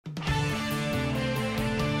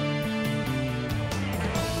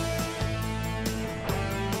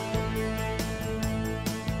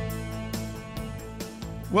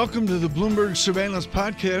Welcome to the Bloomberg Surveillance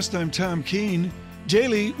Podcast. I'm Tom Keene.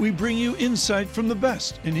 Daily, we bring you insight from the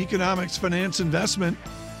best in economics, finance, investment,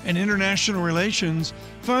 and international relations.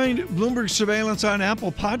 Find Bloomberg Surveillance on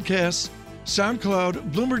Apple Podcasts,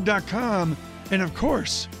 SoundCloud, Bloomberg.com, and of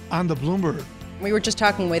course, on the Bloomberg. We were just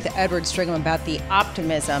talking with Edward Stringham about the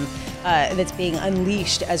optimism that's being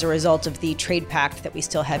unleashed as a result of the trade pact that we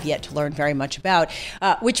still have yet to learn very much about,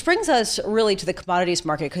 which brings us really to the commodities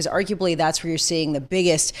market, because arguably that's where you're seeing the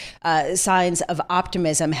biggest signs of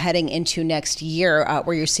optimism heading into next year,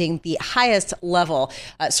 where you're seeing the highest level,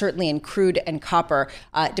 certainly in crude and copper,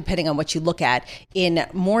 depending on what you look at, in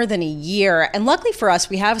more than a year. And luckily for us,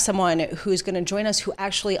 we have someone who's going to join us who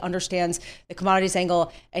actually understands the commodities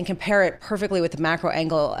angle and compare it perfectly with the macro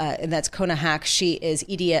angle, and that's Kona Haque. She is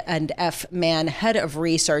ED&F Man, head of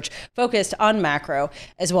research, focused on macro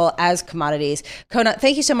as well as commodities. Kona,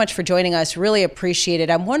 thank you so much for joining us. Really appreciate it.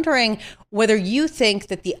 I'm wondering whether you think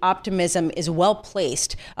that the optimism is well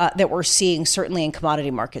placed that we're seeing certainly in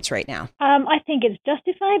commodity markets right now. I think it's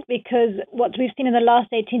justified, because what we've seen in the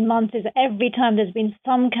last 18 months is every time there's been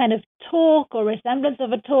some kind of talk or resemblance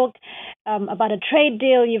of a talk about a trade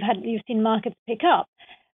deal, you've seen markets pick up.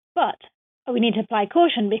 But we need to apply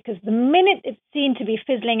caution, because the minute it's seen to be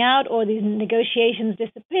fizzling out, or these negotiations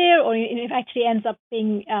disappear, or if it actually ends up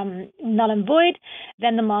being null and void,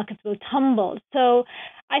 then the markets will tumble. So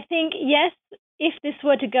I think, yes, if this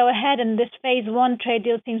were to go ahead, and this phase one trade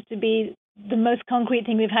deal seems to be the most concrete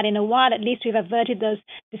thing we've had in a while, at least we've averted those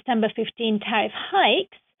December 15 tariff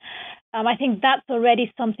hikes, I think that's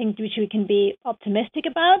already something which we can be optimistic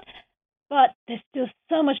about. But there's still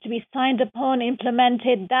so much to be signed upon,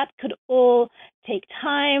 implemented. That could all take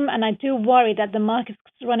time. And I do worry that the market's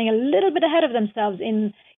running a little bit ahead of themselves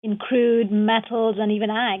in crude, metals, and even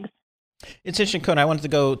ags. It's interesting, Kona. I wanted to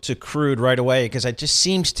go to crude right away, because it just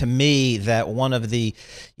seems to me that one of the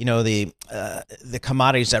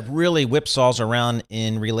commodities that really whipsaws around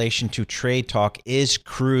in relation to trade talk is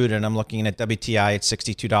crude. And I'm looking at WTI at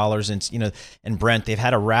 $62, and Brent. They've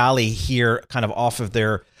had a rally here, kind of off of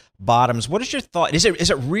their bottoms. What is your thought? Is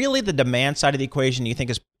it really the demand side of the equation you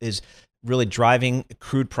think is really driving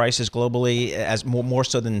crude prices globally, as more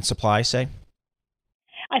so than supply, say?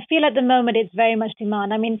 I feel at the moment it's very much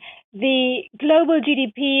demand. I mean, the global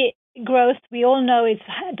GDP growth, we all know, is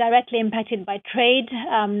directly impacted by trade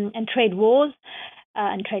and trade wars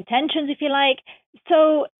and trade tensions, if you like.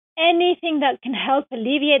 So anything that can help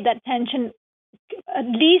alleviate that tension, at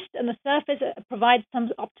least on the surface, provides some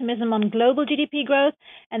optimism on global GDP growth,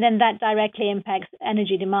 and then that directly impacts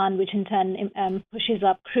energy demand, which in turn pushes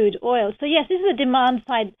up crude oil. So yes, this is a demand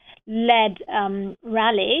side led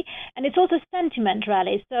rally, and it's also a sentiment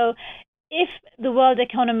rally. So if the world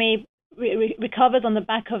economy recovers on the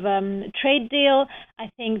back of a trade deal, I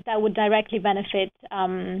think that would directly benefit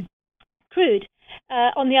crude.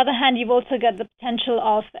 On the other hand, you've also got the potential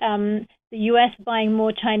of the U.S. buying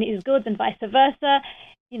more Chinese goods and vice versa.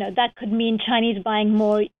 That could mean Chinese buying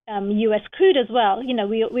more U.S. crude as well.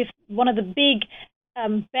 We've one of the big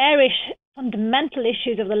bearish fundamental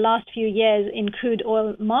issues of the last few years in crude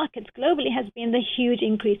oil markets globally has been the huge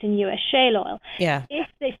increase in U.S. shale oil. Yeah. If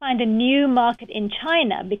they find a new market in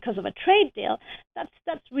China because of a trade deal,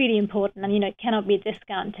 that's really important, and it cannot be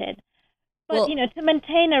discounted. But, to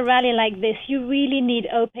maintain a rally like this, you really need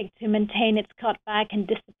OPEC to maintain its cutback and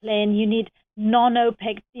discipline. You need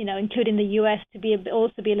non-OPEC, including the U.S., to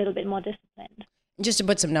also be a little bit more disciplined. Just to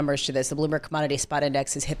put some numbers to this, the Bloomberg Commodity Spot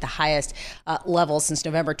Index has hit the highest level since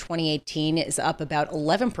November 2018. It is up about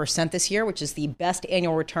 11% this year, which is the best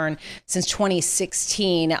annual return since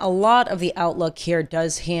 2016. A lot of the outlook here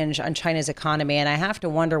does hinge on China's economy, and I have to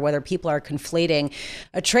wonder whether people are conflating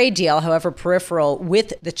a trade deal, however peripheral,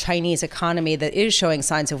 with the Chinese economy that is showing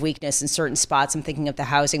signs of weakness in certain spots. I'm thinking of the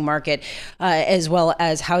housing market as well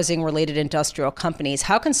as housing-related industrial companies.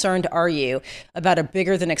 How concerned are you about a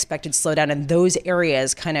bigger than expected slowdown in those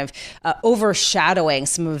areas, kind of overshadowing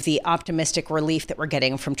some of the optimistic relief that we're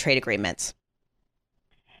getting from trade agreements?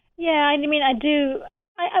 Yeah, I mean, I do.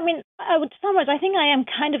 I would summarize. I think I am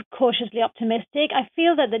kind of cautiously optimistic. I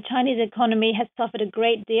feel that the Chinese economy has suffered a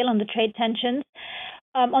great deal on the trade tensions.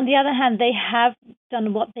 On the other hand, they have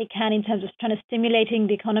done what they can in terms of trying to stimulating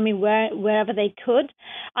the economy wherever they could.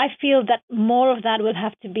 I feel that more of that will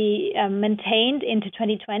have to be maintained into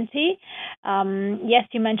 2020. Yes,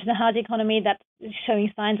 you mentioned the housing economy that's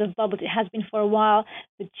showing signs of bubbles. It has been for a while.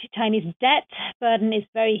 The Chinese debt burden is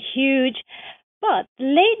very huge. But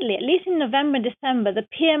lately, at least in November and December, the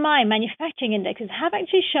PMI manufacturing indexes have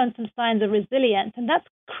actually shown some signs of resilience, and that's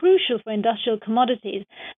crucial for industrial commodities,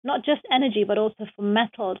 not just energy, but also for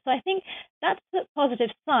metals. So I think that's a positive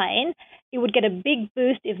sign. It would get a big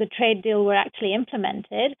boost if the trade deal were actually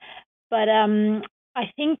implemented. But I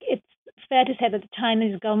think it's fair to say that the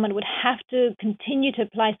Chinese government would have to continue to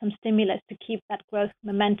apply some stimulus to keep that growth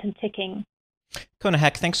momentum ticking.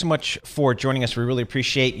 Haque, thanks so much for joining us. We really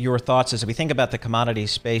appreciate your thoughts as we think about the commodity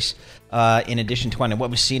space in addition to what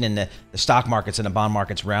we've seen in the stock markets and the bond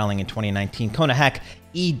markets rallying in 2019. Haque,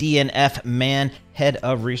 ED&F Man, Head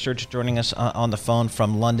of Research, joining us on the phone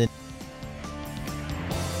from London.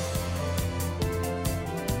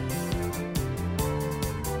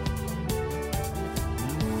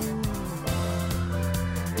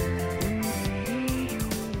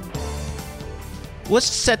 Let's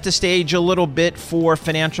set the stage a little bit for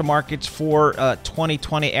financial markets for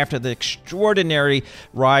 2020 after the extraordinary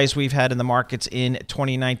rise we've had in the markets in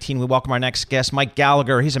 2019. We welcome our next guest, Mike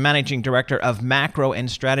Gallagher. He's a managing director of macro and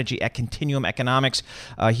strategy at Continuum Economics.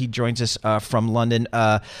 He joins us from London.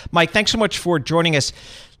 Mike, thanks so much for joining us.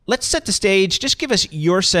 Let's set the stage. Just give us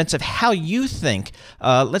your sense of how you think,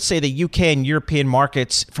 let's say, the UK and European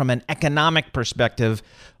markets from an economic perspective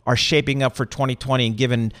are shaping up for 2020, and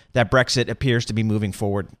given that Brexit appears to be moving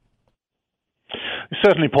forward.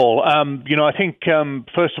 Certainly, Paul. I think,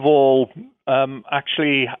 first of all,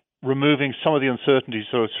 actually removing some of the uncertainties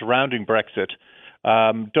sort of surrounding Brexit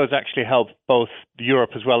does actually help both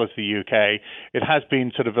Europe as well as the UK. It has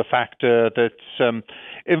been sort of a factor that's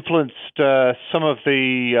influenced some of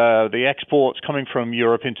the exports coming from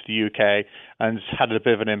Europe into the UK and had a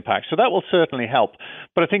bit of an impact. So that will certainly help.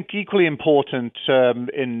 But I think equally important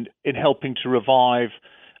in helping to revive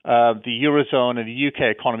the Eurozone and the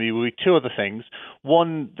UK economy will be two other things.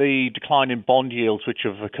 One, the decline in bond yields, which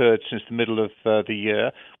have occurred since the middle of the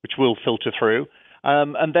year, which will filter through.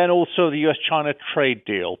 And then also the US-China trade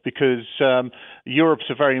deal, because Europe's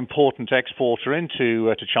a very important exporter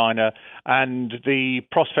into to China, and the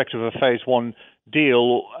prospect of a phase one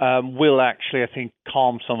deal will actually, I think,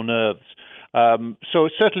 calm some nerves. So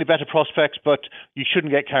it's certainly better prospects, but you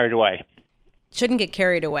shouldn't get carried away. Shouldn't get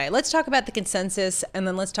carried away. Let's talk about the consensus, and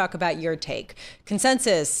then let's talk about your take.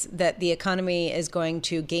 Consensus that the economy is going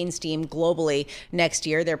to gain steam globally next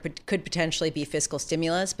year. There could potentially be fiscal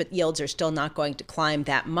stimulus, but yields are still not going to climb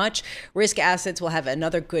that much. Risk assets will have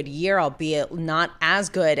another good year, albeit not as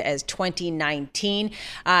good as 2019.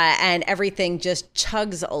 And everything just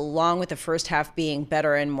chugs along, with the first half being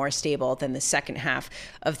better and more stable than the second half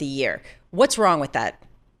of the year. What's wrong with that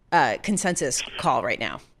consensus call right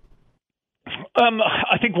now?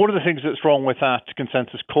 I think one of the things that's wrong with that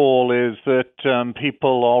consensus call is that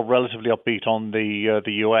people are relatively upbeat on the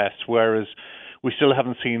US, whereas we still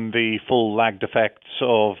haven't seen the full lagged effects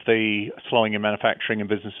of the slowing in manufacturing and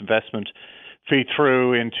business investment feed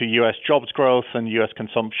through into US jobs growth and US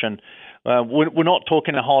consumption. We're not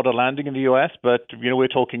talking a harder landing in the US, but we're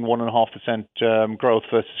talking 1.5% growth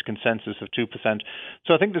versus consensus of 2%.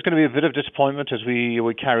 So I think there's going to be a bit of disappointment as we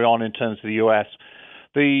carry on in terms of the US.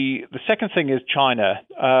 The second thing is China.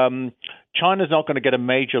 China's not going to get a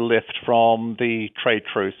major lift from the trade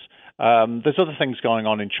truce. There's other things going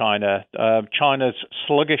on in China. China's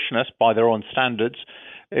sluggishness, by their own standards,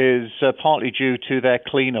 is partly due to their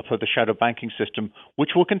cleanup of the shadow banking system, which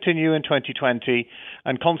will continue in 2020.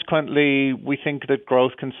 And consequently, we think that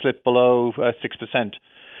growth can slip below 6%.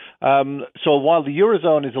 So while the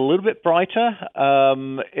Eurozone is a little bit brighter,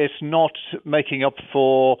 it's not making up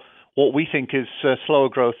for what we think is slower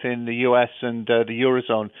growth in the US and the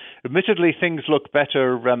Eurozone. Admittedly, things look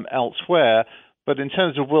better elsewhere, but in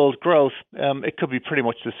terms of world growth, it could be pretty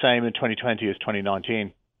much the same in 2020 as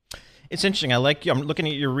 2019. It's interesting. I'm looking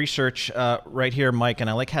at your research right here, Mike, and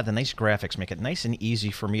I like how the nice graphics make it nice and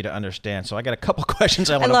easy for me to understand. So I got a couple questions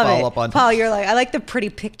I want to follow up on. Paul, you're like, I like the pretty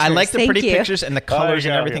pictures. I like the pretty pictures and the colors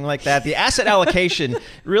and everything like that. The asset allocation,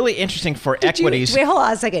 really interesting for equities. Wait, hold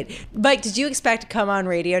on a second. Mike, did you expect to come on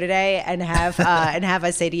radio today and have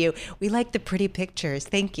us say to you, we like the pretty pictures?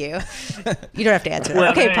 Thank you. You don't have to answer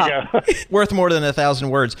that. Okay, Paul. Worth more than 1,000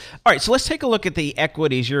 words. All right, so let's take a look at the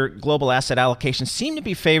equities. Your global asset allocation seem to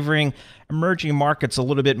be favoring emerging markets a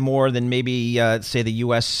little bit more than maybe, say, the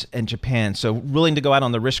U.S. and Japan. So willing to go out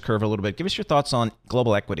on the risk curve a little bit. Give us your thoughts on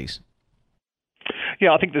global equities.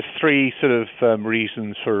 Yeah, I think there's three sort of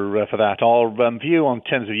reasons for that. Our view on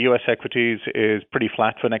terms of U.S. equities is pretty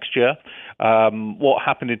flat for next year. What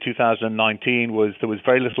happened in 2019 was there was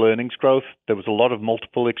very little earnings growth. There was a lot of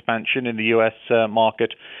multiple expansion in the U.S.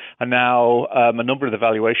 Market, and now a number of the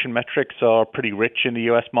valuation metrics are pretty rich in the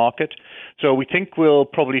U.S. market. So we think we'll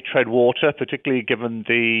probably tread water, particularly given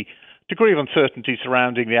the degree of uncertainty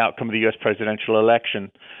surrounding the outcome of the U.S. presidential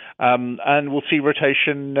election. And we'll see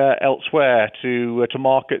rotation elsewhere to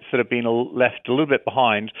markets that have been left a little bit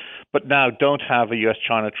behind, but now don't have a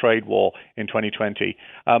U.S.-China trade war in 2020.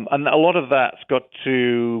 And a lot of that's got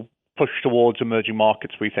to push towards emerging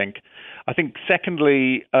markets, we think. I think,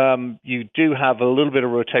 secondly, you do have a little bit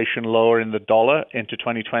of rotation lower in the dollar into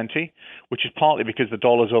 2020, which is partly because the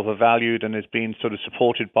dollar's overvalued and has been sort of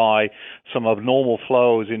supported by some abnormal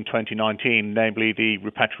flows in 2019, namely the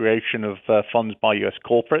repatriation of funds by U.S.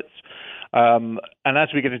 corporates. And as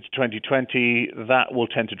we get into 2020, that will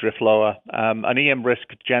tend to drift lower. And EM risk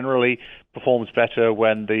generally performs better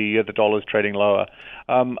when the dollar is trading lower.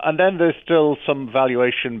 And then there's still some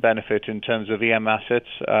valuation benefit in terms of EM assets.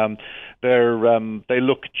 They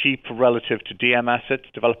look cheap relative to DM assets,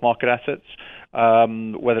 developed market assets,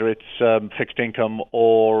 whether it's fixed income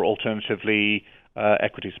or alternatively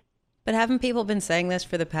equities. But haven't people been saying this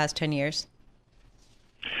for the past 10 years?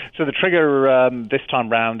 So the trigger this time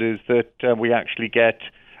round is that we actually get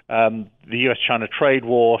the U.S.-China trade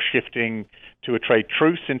war shifting to a trade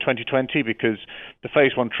truce in 2020 because the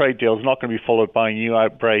phase one trade deal is not going to be followed by a new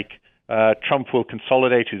outbreak. Trump will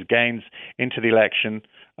consolidate his gains into the election.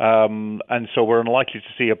 And so we're unlikely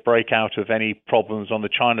to see a breakout of any problems on the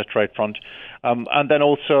China trade front. And then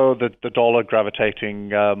also the dollar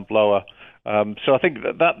gravitating lower. So I think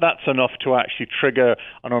that's enough to actually trigger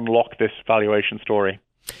and unlock this valuation story.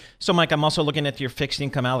 So, Mike, I'm also looking at your fixed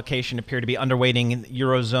income allocation appear to be underweighting in the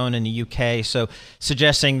Eurozone and the UK, so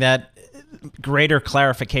suggesting that greater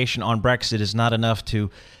clarification on Brexit is not enough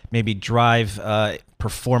to maybe drive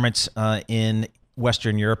performance in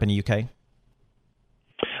Western Europe and the UK?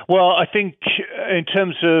 Well, I think in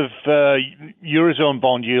terms of Eurozone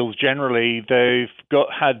bond yields generally, they've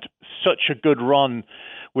had such a good run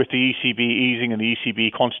with the ECB easing and the ECB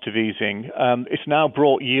quantitative easing. It's now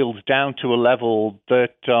brought yields down to a level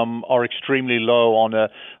that are extremely low on a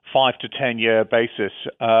 5 to 10 year basis.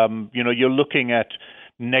 You're looking at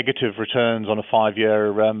negative returns on a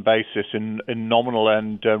 5-year basis in nominal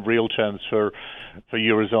and real terms for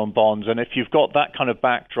Eurozone bonds. And if you've got that kind of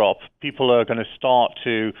backdrop, people are going to start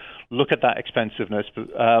to look at that expensiveness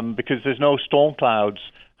because there's no storm clouds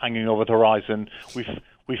hanging over the horizon.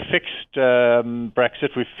 We've fixed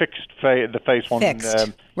Brexit. We've fixed the phase one.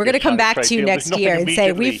 We're going to come back to you next year and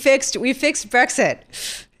say we fixed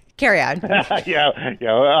Brexit. Carry on. yeah,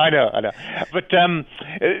 I know. But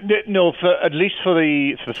no, at least for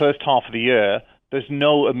the first half of the year, there's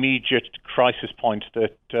no immediate crisis point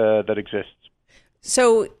that exists.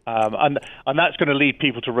 So, and that's going to lead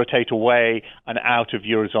people to rotate away and out of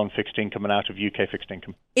Eurozone fixed income and out of UK fixed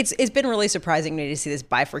income. It's been really surprising to see this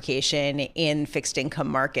bifurcation in fixed income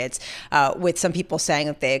markets, with some people saying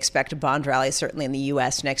that they expect a bond rally, certainly in the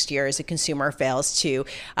U.S. next year, as a consumer fails to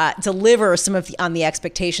deliver some of on the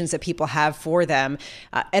expectations that people have for them.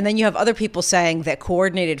 And then you have other people saying that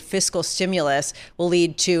coordinated fiscal stimulus will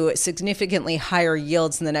lead to significantly higher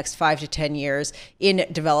yields in the next 5 to 10 years in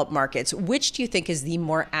developed markets. Which do you think is the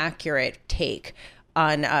more accurate take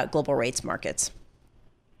on global rates markets?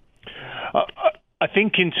 I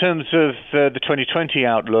think in terms of the 2020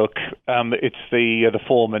 outlook, it's the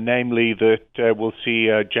former, namely that we'll see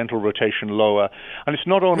a gentle rotation lower. And it's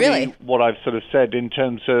not only what I've sort of said in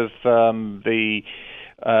terms of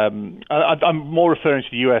I'm more referring to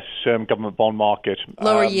the U.S. government bond market.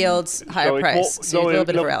 Lower yields, higher price, so a little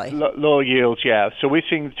bit of a rally. Lower yields, yeah. So we're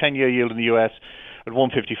seeing the 10-year yield in the U.S. at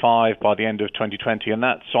 155 by the end of 2020, and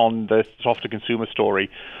that's on the softer consumer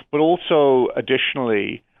story. But also,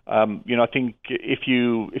 additionally, I think if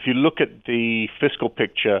you look at the fiscal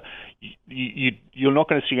picture, you're not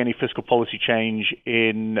going to see any fiscal policy change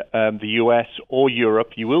in the U.S. or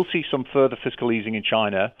Europe. You will see some further fiscal easing in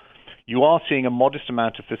China. You are seeing a modest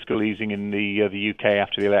amount of fiscal easing in the UK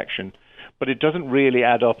after the election, but it doesn't really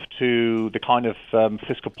add up to the kind of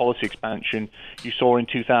fiscal policy expansion you saw in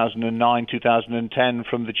 2009, 2010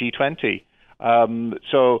 from the G20.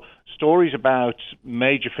 So stories about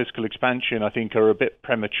major fiscal expansion, I think, are a bit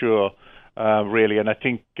premature, really. And I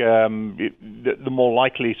think the more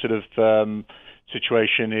likely sort of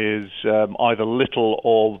situation is either little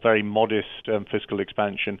or very modest fiscal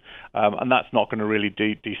expansion, and that's not going to really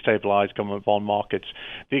destabilize government bond markets.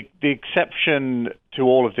 The exception to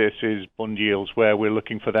all of this is bond yields, where we're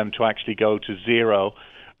looking for them to actually go to zero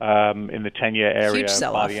in the 10-year area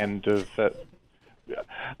by the end of.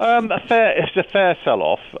 It's a fair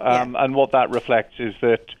sell-off, and what that reflects is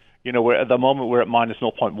that at the moment we're at minus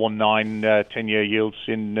 0.19 10-year yields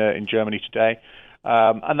in Germany today.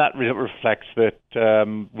 And that reflects that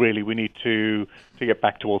really we need to get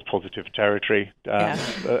back towards positive territory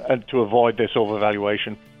and to avoid this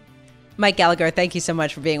overvaluation. Mike Gallagher, thank you so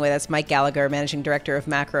much for being with us. Mike Gallagher, Managing Director of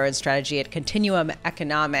Macro and Strategy at Continuum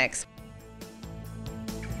Economics.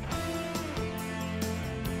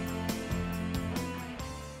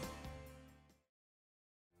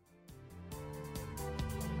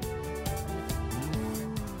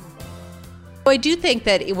 I do think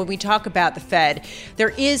that when we talk about the Fed,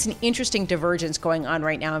 there is an interesting divergence going on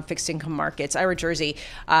right now in fixed income markets. Ira Jersey,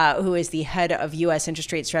 who is the head of U.S.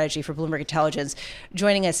 interest rate strategy for Bloomberg Intelligence,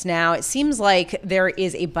 joining us now. It seems like there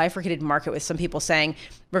is a bifurcated market with some people saying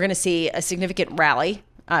we're going to see a significant rally,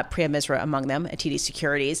 Priya Misra among them, at TD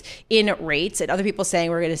Securities, in rates, and other people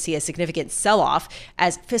saying we're going to see a significant sell-off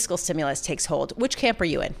as fiscal stimulus takes hold. Which camp are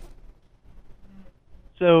you in?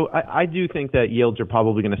 So I do think that yields are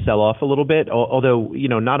probably going to sell off a little bit, although,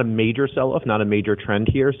 not a major sell-off, not a major trend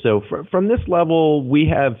here. So from this level, we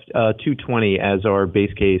have 220 as our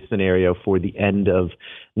base case scenario for the end of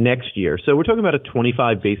next year. So we're talking about a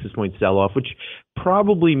 25 basis point sell-off, which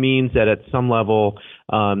probably means that at some level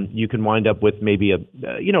you can wind up with maybe a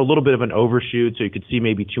little bit of an overshoot. So you could see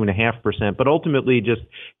maybe 2.5%, but ultimately just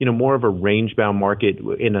more of a range-bound market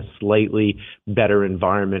in a slightly better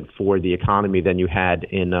environment for the economy than you had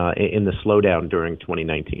in the slowdown during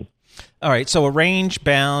 2019. All right, so a range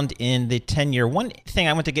bound in the 10-year. One thing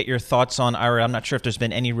I want to get your thoughts on, Ira, I'm not sure if there's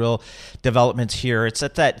been any real developments here. It's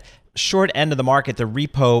at that short end of the market, the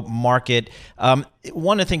repo market.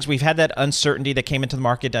 One of the things, we've had that uncertainty that came into the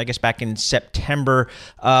market, I guess, back in September.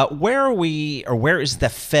 Where are we, or where is the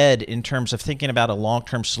Fed in terms of thinking about a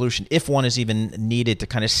long-term solution, if one is even needed, to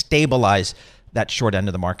kind of stabilize that short end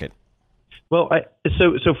of the market? Well,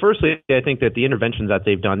 so firstly, I think that the interventions that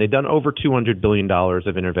they've done over $200 billion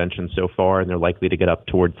of interventions so far, and they're likely to get up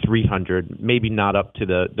toward 300, maybe not up to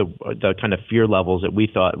the kind of fear levels that we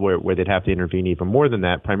thought where they'd have to intervene even more than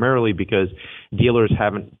that, primarily because dealers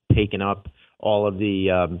haven't taken up all of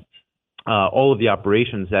the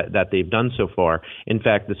operations that they've done so far. In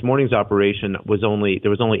fact, this morning's operation there was only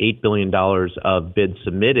 $8 billion of bids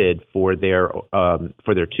submitted for their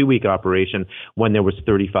 2-week operation when there was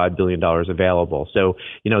 $35 billion available. So,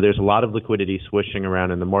 there's a lot of liquidity swishing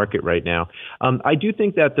around in the market right now. I do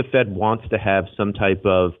think that the Fed wants to have some type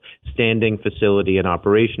of standing facility in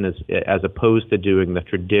operation as opposed to doing the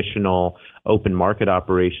traditional open market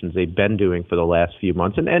operations they've been doing for the last few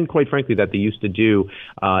months, and quite frankly, that they used to do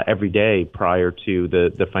every day prior to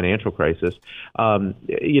the financial crisis.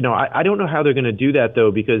 I don't know how they're going to do that,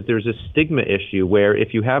 though, because there's a stigma issue where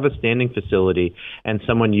if you have a standing facility and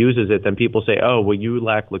someone uses it, then people say, oh, well, you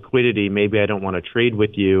lack liquidity. Maybe I don't want to trade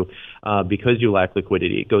with you because you lack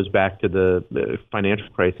liquidity. It goes back to the financial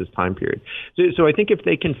crisis time period. So I think if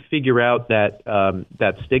they can figure out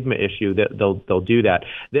that stigma issue, that they'll do that.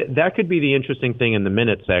 That could be the interesting thing in the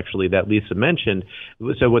minutes, actually, that Lisa mentioned.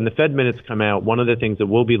 So when the Fed minutes come out, one of the things that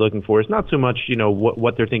we'll be looking for is not so much,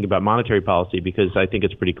 what they're thinking about monetary policy, because I think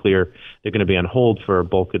it's pretty clear they're going to be on hold for a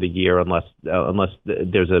bulk of the year unless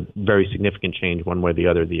there's a very significant change one way or the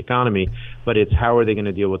other of the economy. But it's how are they going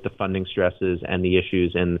to deal with the funding stresses and the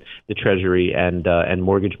issues in the Treasury and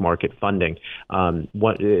mortgage market funding.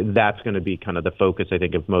 That's going to be kind of the focus, I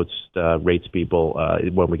think, of most rates people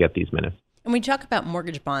when we get these minutes. And we talk about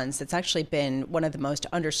mortgage bonds. That's actually been one of the most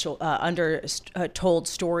undertold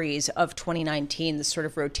stories of 2019, this sort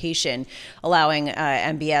of rotation, allowing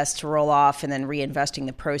MBS to roll off and then reinvesting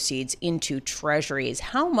the proceeds into treasuries.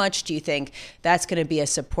 How much do you think that's going to be a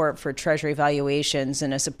support for treasury valuations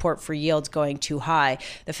and a support for yields going too high?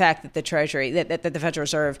 The fact that the Treasury, that the Federal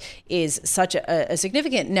Reserve is such a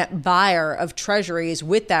significant net buyer of treasuries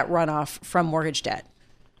with that runoff from mortgage debt?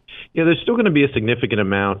 Yeah, there's still going to be a significant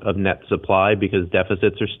amount of net supply because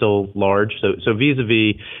deficits are still large. So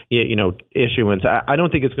vis-a-vis, issuance, I don't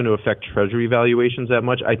think it's going to affect Treasury valuations that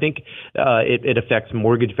much. I think it affects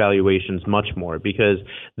mortgage valuations much more because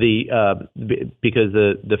the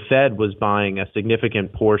Fed was buying a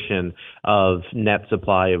significant portion of net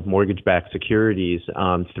supply of mortgage-backed securities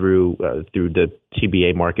through the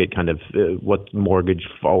TBA market, kind of what mortgage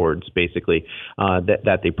forwards basically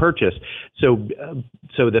that they purchase. So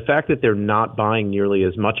the fact fact that they're not buying nearly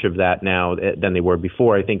as much of that now than they were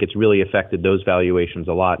before, I think it's really affected those valuations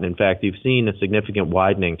a lot. And in fact, you've seen a significant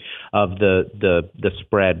widening of the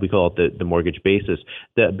spread, we call it the mortgage basis,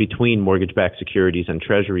 between mortgage-backed securities and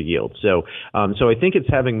Treasury yields. So I think it's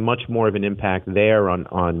having much more of an impact there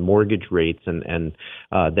on mortgage rates and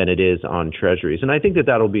than it is on Treasuries. And I think that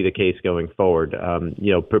that'll be the case going forward.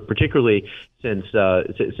 Particularly since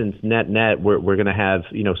net we're going to have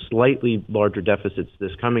slightly larger deficits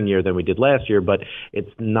this coming year than we did last year, but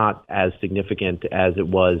it's not as significant as it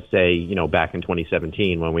was, say, back in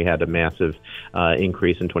 2017 when we had a massive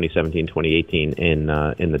increase in 2017, 2018 in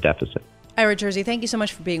the deficit. Ira Jersey, thank you so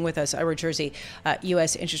much for being with us. Ira Jersey,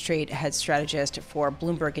 U.S. interest rate head strategist for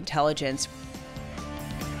Bloomberg Intelligence.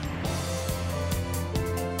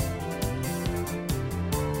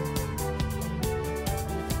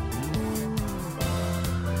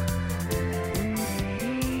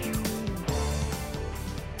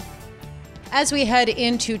 As we head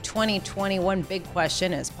into 2020, one big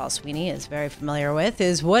question, as Paul Sweeney is very familiar with,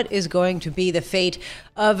 is what is going to be the fate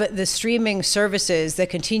of the streaming services that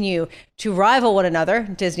continue to rival one another?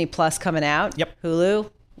 Disney Plus coming out,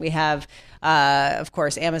 Hulu. We have, of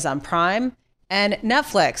course, Amazon Prime and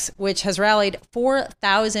Netflix, which has rallied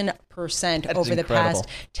 4,000% over the past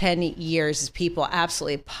 10 years as people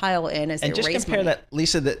absolutely pile in as they raise money. And just compare that,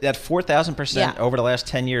 Lisa, that 4,000% over the last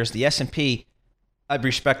 10 years. The S&P, a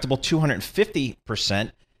respectable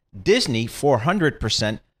 250%, Disney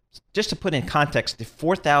 400%. Just to put in context, the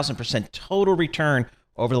 4,000% total return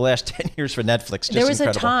over the last 10 years for Netflix. Just there was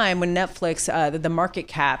incredible. A time when Netflix, the market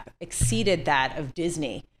cap exceeded that of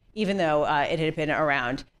Disney, even though it had been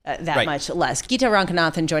around that much less. Geeta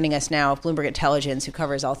Ranganathan joining us now of Bloomberg Intelligence, who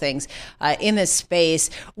covers all things in this space.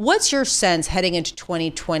 What's your sense heading into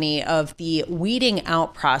 2020 of the weeding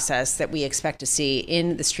out process that we expect to see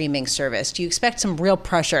in the streaming service? Do you expect some real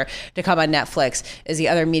pressure to come on Netflix as the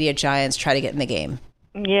other media giants try to get in the game?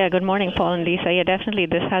 Yeah, good morning, Paul and Lisa. Yeah, definitely.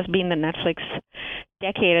 This has been the Netflix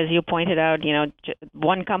decade, as you pointed out,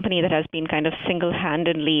 one company that has been kind of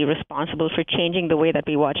single-handedly responsible for changing the way that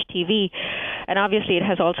we watch TV. And obviously, it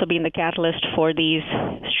has also been the catalyst for these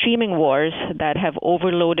streaming wars that have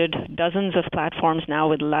overloaded dozens of platforms now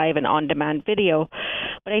with live and on-demand video.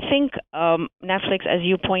 But I think Netflix, as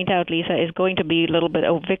you point out, Lisa, is going to be a little bit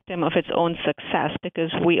a victim of its own success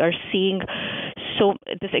because we are seeing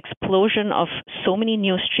this explosion of so many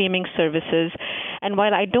new streaming services. And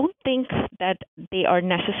while I don't think that they are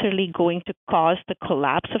necessarily going to cause the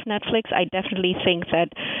collapse of Netflix, I definitely think that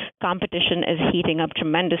competition is heating up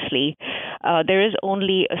tremendously. There is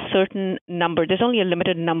only there's only a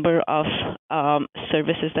limited number of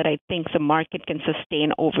services that I think the market can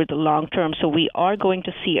sustain over the long term. So we are going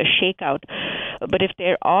to see a shakeout. But if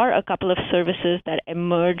there are a couple of services that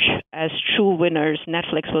emerge as true winners,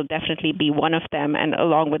 Netflix will definitely be one of them, and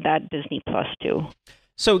along with that, Disney Plus too.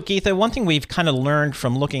 So, Geeta, one thing we've kind of learned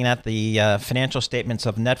from looking at the financial statements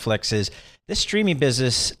of Netflix is this streaming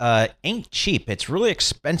business ain't cheap. It's really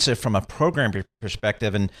expensive from a program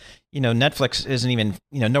perspective. And, Netflix isn't even,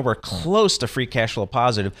 nowhere close to free cash flow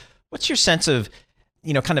positive. What's your sense of,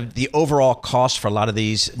 kind of the overall cost for a lot of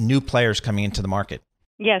these new players coming into the market?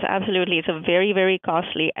 Yes, absolutely. It's a very, very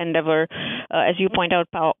costly endeavor. As you point out,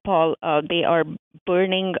 Paul, they are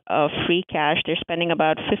burning free cash. They're spending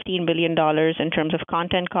about $15 billion in terms of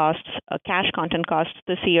content costs, cash content costs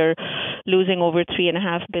this year, losing over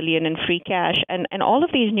 $3.5 billion in free cash. And all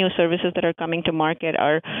of these new services that are coming to market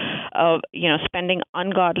are, spending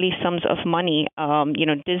ungodly sums of money.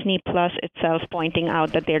 Disney Plus itself pointing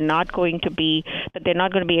out that they're not going to be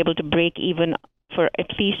able to break even for at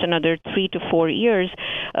least another 3 to 4 years,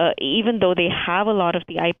 even though they have a lot of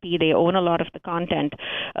the IP, they own a lot of the content.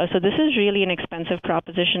 So this is really an expensive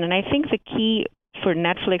proposition. And I think the key for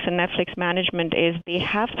Netflix and Netflix management is they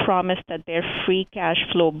have promised that their free cash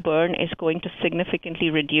flow burn is going to significantly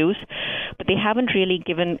reduce, but they haven't really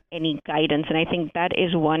given any guidance. And I think that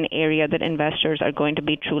is one area that investors are going to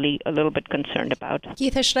be truly a little bit concerned about.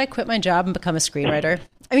 Geeta, should I quit my job and become a screenwriter?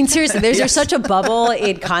 I mean, seriously, there's such a bubble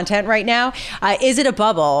in content right now. Is it a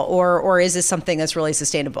bubble or is this something that's really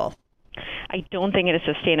sustainable? I don't think it is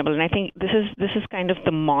sustainable, and I think this is kind of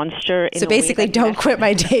the monster. So basically, don't quit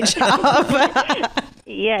my day job.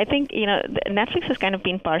 Yeah, I think Netflix has kind of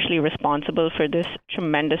been partially responsible for this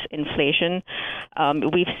tremendous inflation.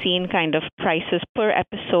 We've seen kind of prices per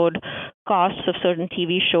episode, costs of certain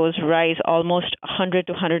TV shows rise almost 100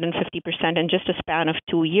 to 150% in just a span of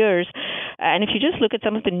 2 years. And if you just look at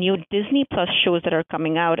some of the new Disney Plus shows that are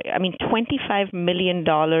coming out, I mean, $25 million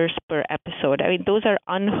per episode. I mean, those are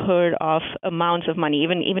unheard of amounts of money.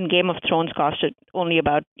 Even Game of Thrones costed only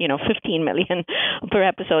about, $15 million per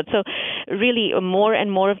episode. So really, more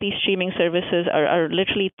and more of these streaming services are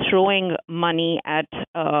literally throwing money at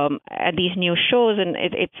these new shows, and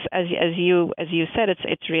it's as you said,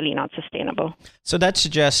 it's really not sustainable. So that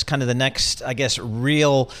suggests kind of the next, I guess,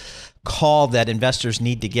 real call that investors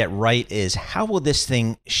need to get right is, how will this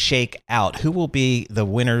thing shake out? Who will be the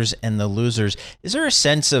winners and the losers? Is there a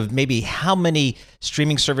sense of maybe how many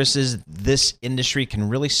streaming services this industry can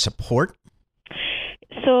really support?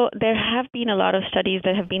 So there have been a lot of studies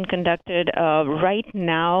that have been conducted. Right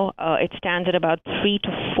now, it stands at about 3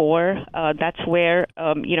 to 4. That's where,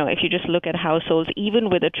 if you just look at households, even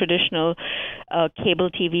with a traditional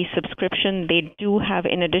cable TV subscription, they do have,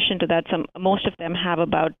 in addition to that, most of them have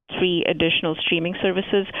about 3 additional streaming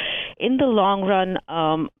services. In the long run,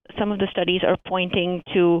 some of the studies are pointing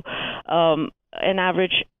to an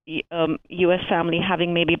average U.S. family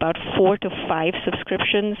having maybe about 4 to 5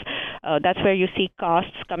 subscriptions. That's where you see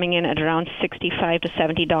costs coming in at around $65 to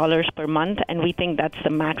 $70 per month, and we think that's the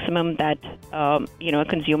maximum that a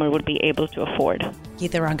consumer would be able to afford.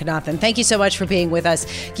 Geetha Ranganathan, thank you so much for being with us.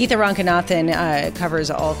 Geetha Ranganathan covers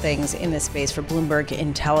all things in this space for Bloomberg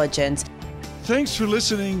Intelligence. Thanks for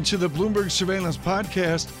listening to the Bloomberg Surveillance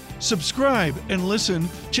Podcast. Subscribe and listen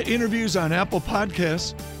to interviews on Apple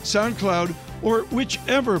Podcasts, SoundCloud, or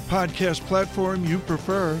whichever podcast platform you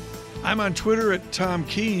prefer. I'm on Twitter at Tom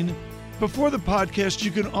Keene. Before the podcast,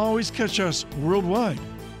 you can always catch us worldwide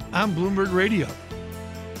on Bloomberg Radio.